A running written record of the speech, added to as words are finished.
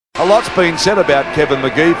lot's been said about Kevin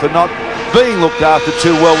Magee for not being looked after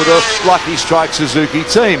too well with a Lucky Strike Suzuki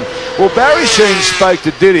team. Well, Barry Sheen spoke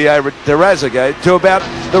to Didier Derazagate about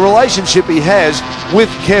the relationship he has with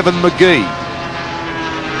Kevin Magee.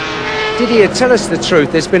 Didier, tell us the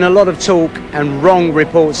truth. There's been a lot of talk and wrong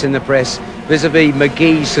reports in the press vis-a-vis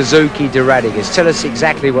Magee, Suzuki, Derazagate. Tell us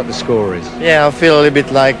exactly what the score is. Yeah, I feel a little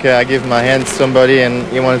bit like I give my hand to somebody and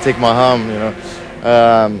he want to take my arm, you know.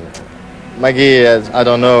 Magee, I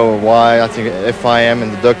don't know why. I think FIM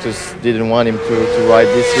and the doctors didn't want him to ride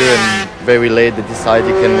this year, and very late they decided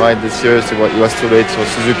he can ride this year, so it was too late for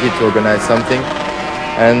Suzuki to organize something.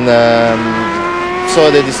 And so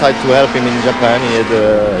they decided to help him in Japan.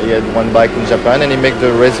 He had one bike in Japan and he made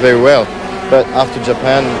the race very well. But after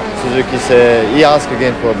Japan, Suzuki said, he asked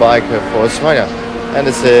again for a bike for Australia. And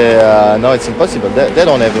they say, no, it's impossible. They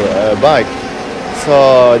don't have a bike.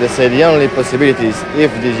 So they say the only possibility is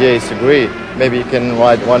if DJ is agree, maybe he can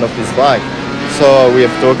ride one of his bikes. So we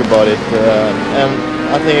have talked about it. And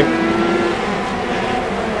I think,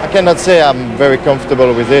 I cannot say I'm very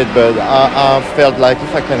comfortable with it, but I felt like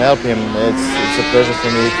if I can help him, it's a pleasure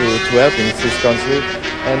for me to help him. It's his country.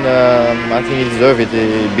 And I think he deserves it.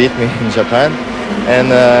 He beat me in Japan.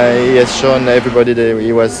 And he has shown everybody that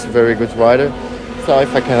he was a very good rider. So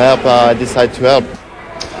if I can help, I decide to help.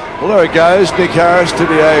 Well, there it goes. Nick Harris,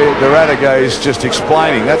 Didier Derazagate is just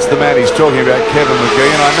explaining. That's the man he's talking about, Kevin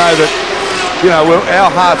Magee. And I know that, you know,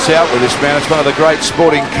 our heart's out with this man. It's one of the great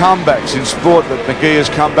sporting comebacks in sport that Magee has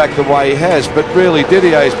come back the way he has. But really,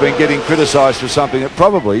 Didier's been getting criticised for something that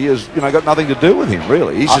probably has, you know, got nothing to do with him,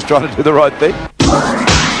 really. He's just trying to do the right thing.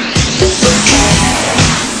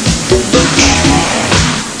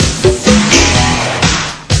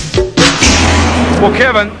 Well,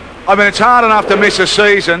 Kevin, I mean, it's hard enough to miss a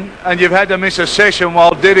season, and you've had to miss a session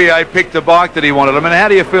while Didier picked the bike that he wanted. I mean, how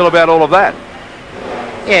do you feel about all of that?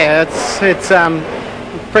 Yeah, it's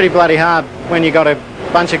pretty bloody hard when you got a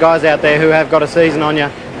bunch of guys out there who have got a season on you,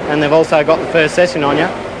 and they've also got the first session on you.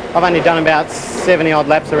 I've only done about 70 odd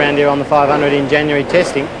laps around here on the 500 in January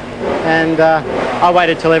testing, and I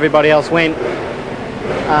waited till everybody else went,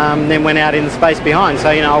 then went out in the space behind.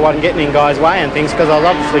 So, you know, I wasn't getting in guys' way and things because I was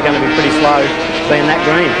obviously going to be pretty slow being that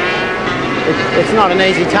green. It's not an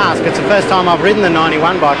easy task. It's the first time I've ridden the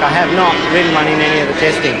 91 bike. I have not ridden one in any of the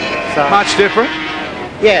testing. So, much different?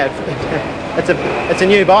 Yeah, it's a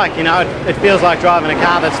new bike, you know. It feels like driving a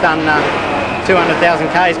car that's done 200,000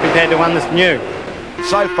 Ks compared to one that's new.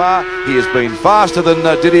 So far, he has been faster than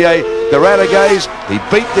Didier Derazagate. He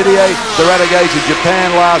beat Didier Derazagate in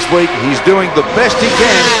Japan last week. He's doing the best he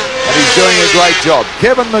can, and he's doing a great job.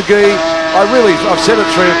 Kevin Magee, I've said it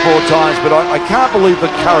 3 or 4 times, but I can't believe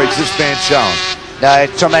the courage this man's shown. No,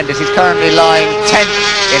 it's tremendous. He's currently lying 10th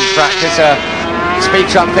in practice, a speed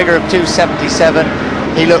trap figure of 277.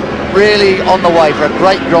 He looked really on the way for a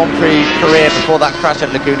great Grand Prix career before that crash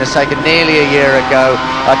at Laguna Crash nearly a year ago.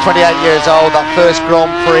 28 years old, that first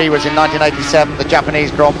Grand Prix was in 1987, the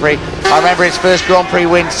Japanese Grand Prix. I remember his first Grand Prix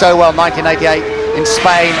win so well, 1988 in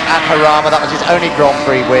Spain at Jarama. That was his only Grand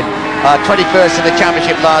Prix win. 21st in the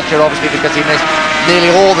championship last year, obviously, because he missed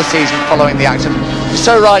nearly all the season following the accident. You're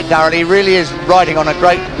so right, Darren, he really is riding on a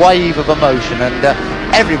great wave of emotion, and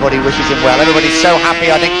everybody wishes him well. Everybody's so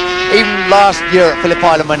happy. I think even last year at Phillip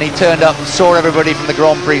Island, when he turned up and saw everybody from the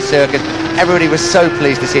Grand Prix circuit, everybody was so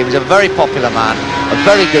pleased to see him. He's a very popular man, a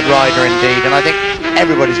very good rider indeed, and I think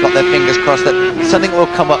everybody's got their fingers crossed that something will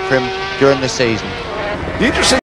come up for him during the season. The interesting